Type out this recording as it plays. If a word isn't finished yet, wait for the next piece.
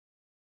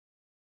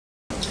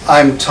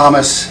I'm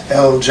Thomas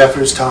L.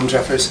 Jeffers, Tom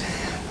Jeffers,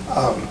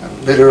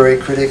 literary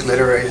critic,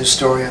 literary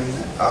historian,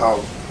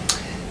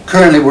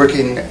 currently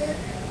working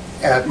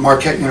at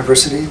Marquette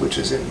University, which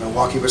is in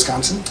Milwaukee,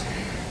 Wisconsin.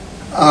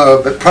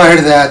 But prior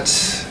to that,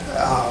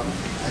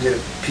 I did a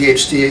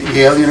PhD at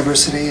Yale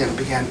University and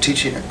began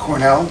teaching at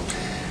Cornell.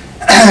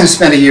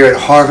 Spent a year at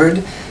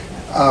Harvard,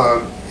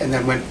 and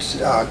then went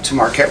to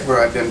Marquette, where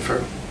I've been for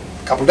a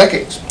couple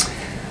decades.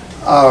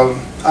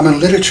 I'm a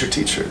literature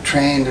teacher,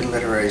 trained in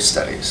literary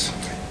studies,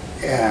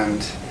 and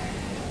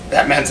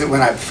that meant that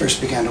when I first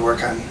began to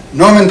work on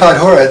Norman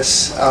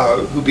Podhoretz,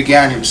 who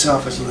began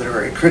himself as a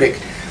literary critic,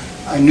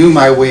 I knew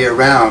my way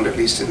around, at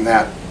least in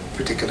that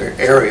particular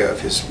area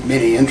of his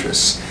many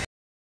interests.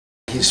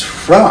 He's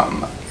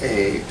from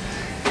a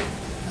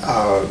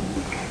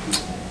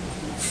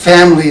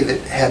family that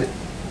had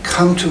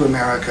come to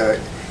America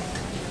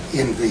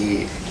in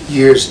the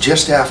years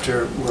just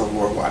after World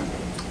War I.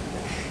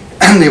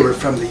 They were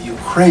from the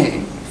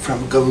Ukraine,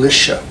 from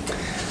Galicia,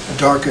 the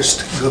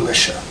darkest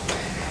Galicia.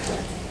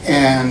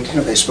 And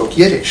they spoke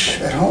Yiddish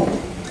at home.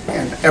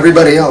 And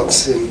everybody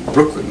else in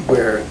Brooklyn,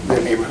 where their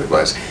neighborhood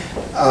was,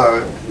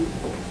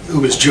 who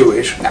was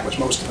Jewish, and that was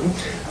most of them,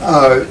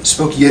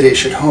 spoke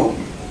Yiddish at home.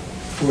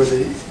 For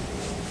the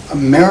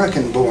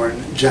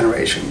American-born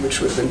generation, which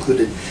would have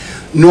included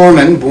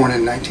Norman, born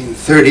in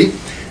 1930,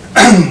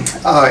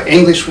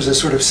 English was a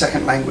sort of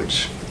second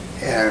language.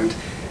 And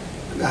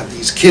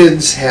these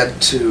kids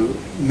had to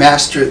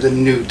master the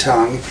new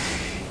tongue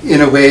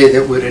in a way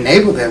that would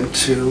enable them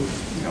to,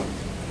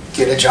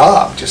 get a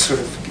job, just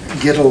sort of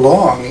get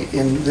along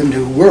in the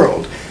new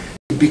world.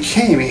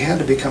 He had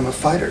to become a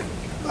fighter.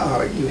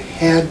 You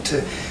had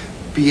to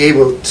be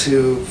able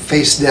to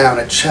face down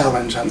a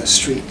challenge on the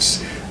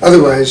streets.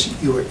 Otherwise,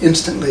 you were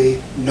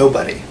instantly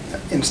nobody,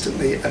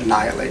 instantly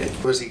annihilated.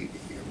 As he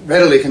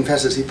readily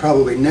confesses, he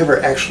probably never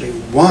actually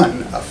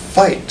won a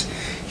fight.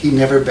 He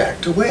never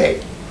backed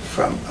away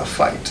from a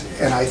fight.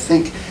 And I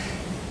think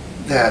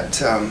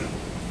that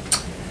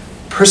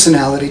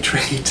personality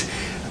trait,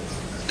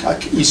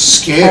 he's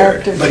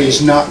scared, but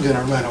he's not going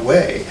to run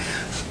away,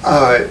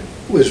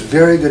 was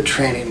very good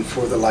training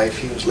for the life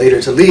he was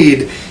later to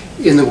lead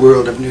in the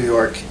world of New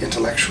York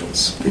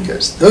intellectuals,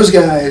 because those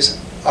guys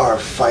are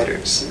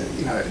fighters.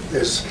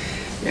 There's,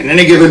 in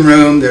any given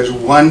room, there's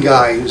one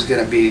guy who's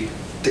going to be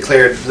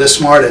declared the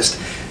smartest,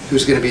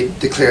 who's going to be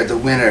declared the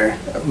winner,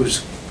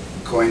 who's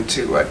going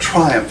to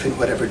triumph in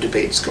whatever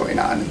debate's going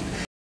on.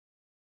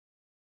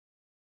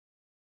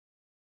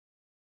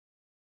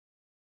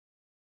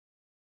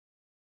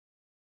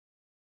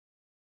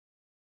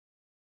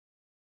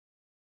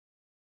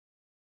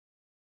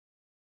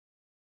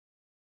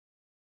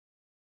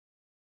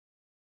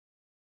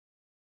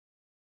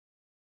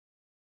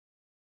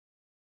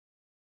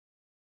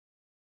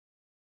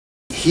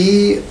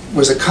 He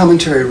was a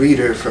commentary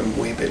reader from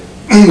way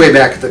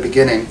back at the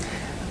beginning.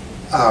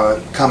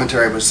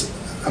 Commentary was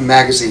a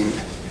magazine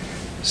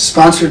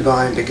sponsored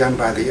by and begun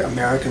by the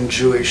American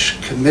Jewish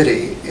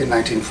Committee in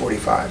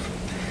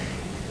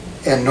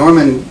 1945. And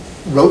Norman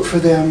wrote for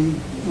them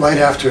right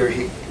after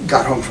he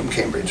got home from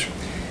Cambridge.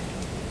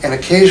 And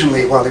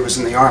occasionally, while he was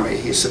in the Army,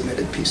 he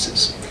submitted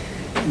pieces.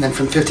 And then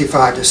from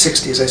 55 to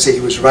 60, as I say,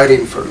 he was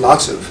writing for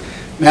lots of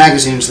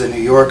magazines, The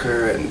New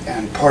Yorker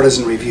and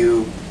Partisan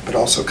Review, but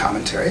also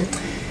commentary.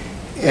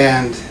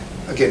 And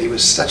again, he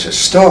was such a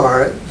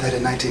star that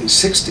in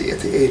 1960, at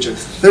the age of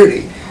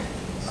 30,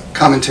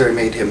 commentary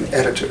made him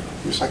editor.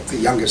 He was like the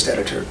youngest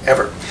editor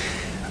ever.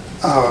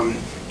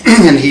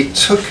 And he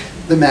took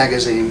the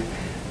magazine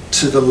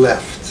to the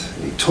left.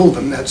 He told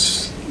them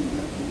that's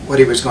what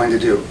he was going to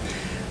do,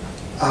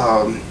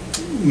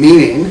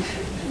 meaning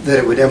that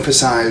it would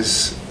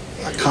emphasize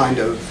a kind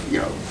of,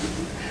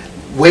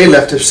 way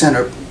left of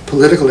center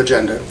political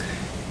agenda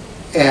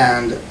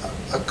and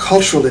a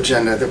cultural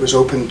agenda that was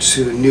open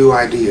to new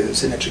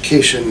ideas in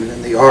education and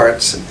in the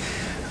arts and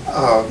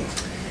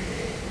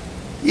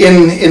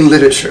in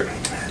literature,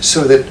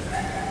 so that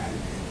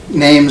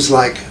names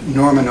like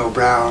Norman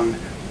O'Brown,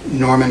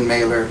 Norman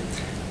Mailer,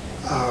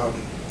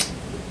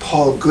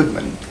 Paul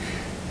Goodman,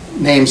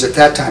 names at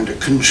that time to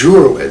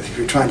conjure with if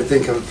you're trying to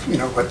think of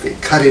what the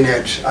cutting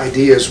edge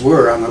ideas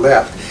were on the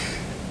left.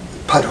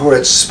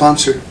 Podhoretz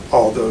sponsored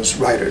all those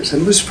writers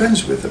and was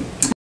friends with them.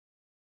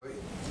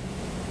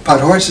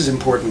 Podhoretz is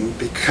important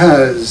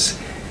because,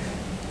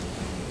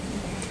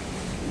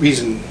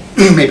 reason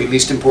maybe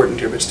least important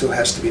here, but still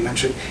has to be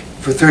mentioned,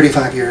 for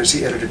 35 years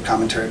he edited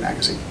Commentary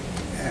Magazine.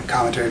 And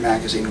Commentary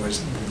Magazine was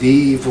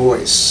the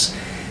voice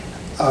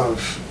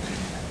of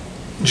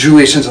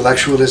Jewish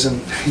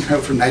intellectualism,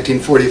 from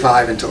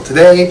 1945 until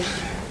today.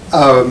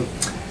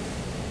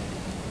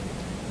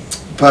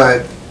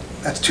 But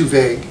that's too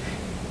vague.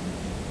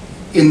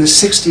 In the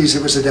 60s,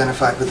 it was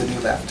identified with the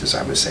New Left, as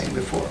I was saying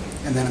before.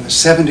 And then in the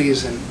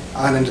 70s and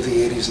on into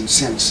the 80s and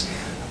since,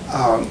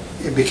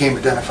 it became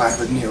identified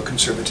with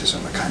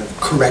neoconservatism, a kind of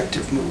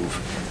corrective move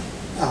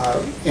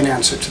in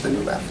answer to the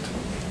New Left.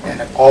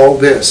 And all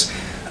this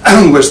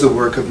was the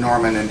work of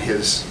Norman and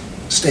his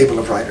stable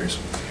of writers.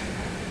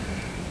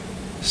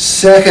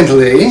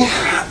 Secondly,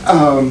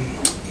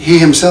 he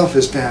himself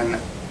has been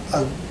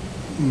a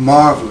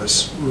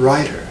marvelous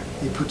writer.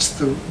 He puts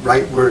the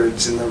right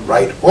words in the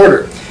right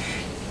order.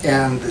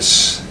 And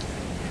this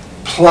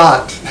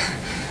plot,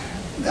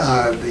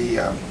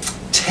 the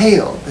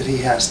tale that he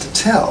has to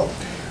tell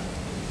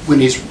when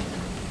he's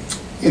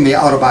in the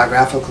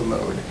autobiographical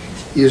mode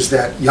is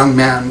that young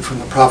man from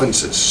the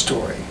provinces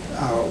story,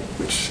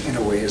 which in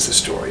a way is the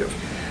story of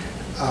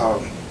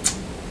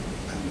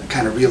the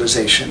kind of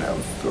realization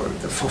of, or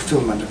the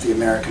fulfillment of the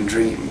American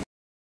dream.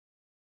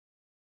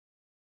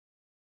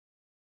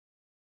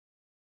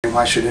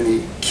 Why should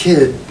any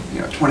kid,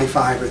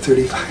 25 or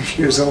 35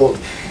 years old,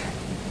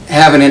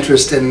 have an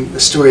interest in the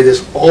story of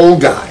this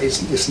old guy,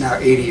 he's now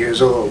 80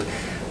 years old,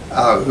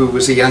 who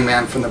was a young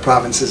man from the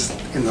provinces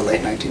in the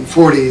late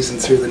 1940s and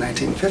through the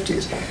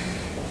 1950s.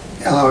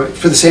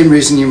 For the same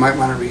reason you might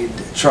want to read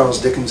Charles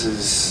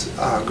Dickens's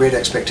Great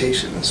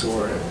Expectations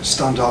or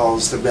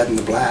Stendhal's The Red and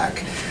the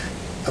Black,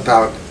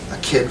 about a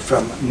kid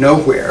from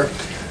nowhere,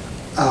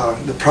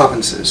 the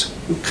provinces,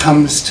 who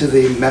comes to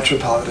the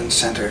metropolitan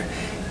center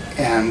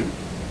and,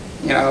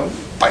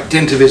 by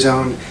dint of his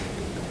own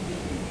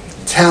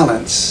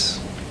talents,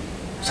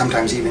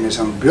 sometimes even his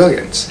own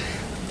brilliance,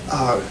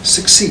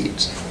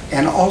 succeeds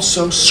and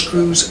also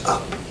screws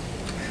up.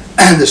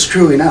 And the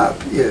screwing up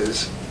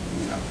is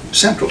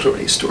central to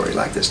any story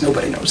like this.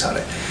 Nobody knows how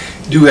to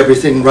do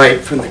everything right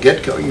from the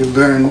get-go. You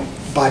learn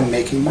by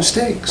making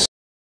mistakes.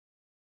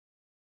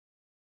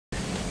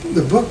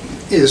 The book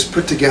is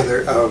put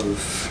together of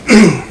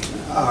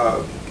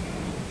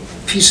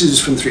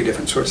pieces from 3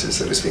 different sources,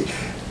 so to speak.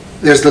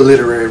 There's the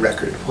literary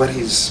record, what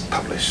he's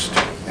published,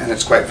 and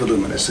it's quite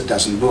voluminous,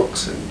 12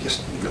 books and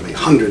just really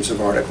hundreds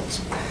of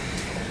articles.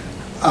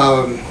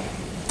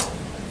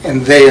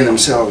 And they in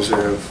themselves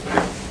are of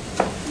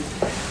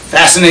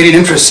fascinating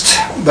interest,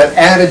 but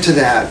added to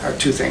that are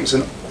 2 things.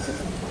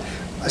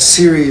 A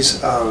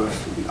series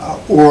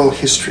of oral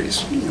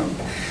histories,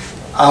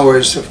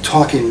 hours of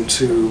talking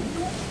to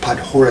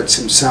Podhoretz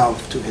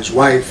himself, to his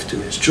wife, to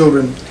his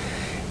children,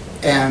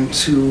 and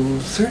to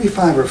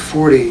 35 or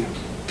 40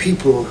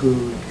 people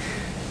who,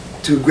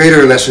 to a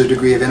greater or lesser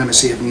degree of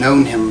intimacy, have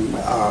known him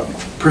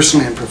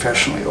personally and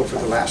professionally over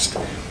the last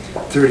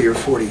 30 or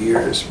 40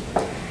 years.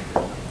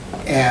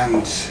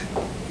 And,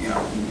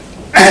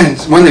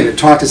 it's one thing to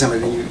talk to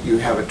somebody, you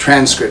have a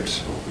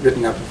transcript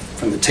written up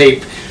from the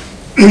tape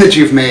that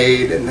you've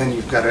made, and then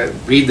you've got to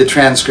read the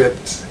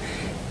transcript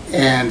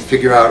and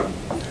figure out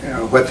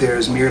what there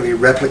is merely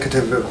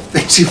replicative of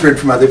things you've heard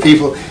from other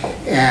people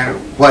and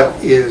what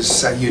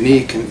is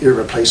unique and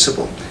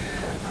irreplaceable.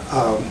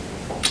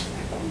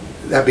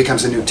 That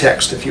becomes a new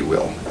text, if you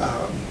will,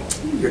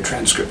 your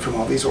transcript from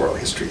all these oral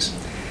histories.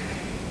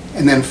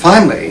 And then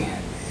finally,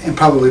 and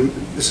probably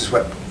this is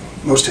what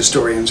most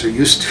historians are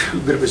used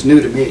to, but it was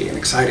new to me and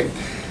exciting,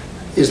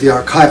 is the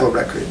archival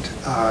record,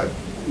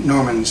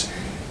 Norman's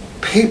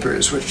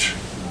papers, which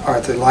are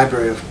at the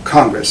Library of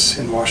Congress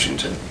in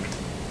Washington,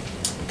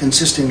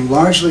 consisting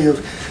largely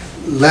of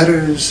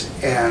letters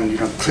and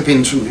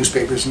clippings from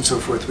newspapers and so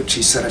forth, which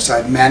he set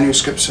aside,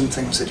 manuscripts and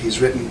things that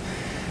he's written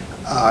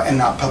and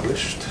not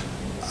published,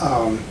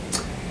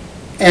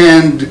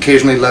 and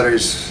occasionally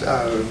letters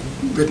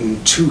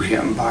written to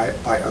him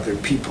by other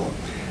people.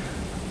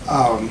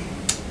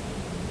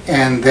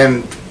 And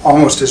then,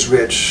 almost as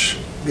rich,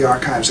 the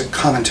archives of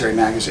Commentary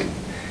magazine.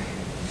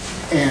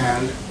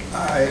 And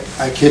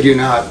I kid you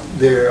not,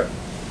 there,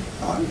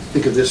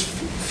 think of this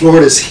floor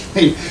to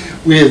ceiling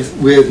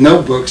with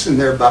notebooks, and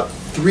there are about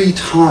 3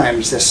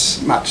 times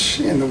this much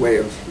in the way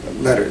of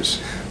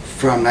letters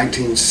from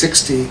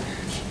 1960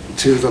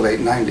 to the late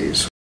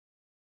 90s,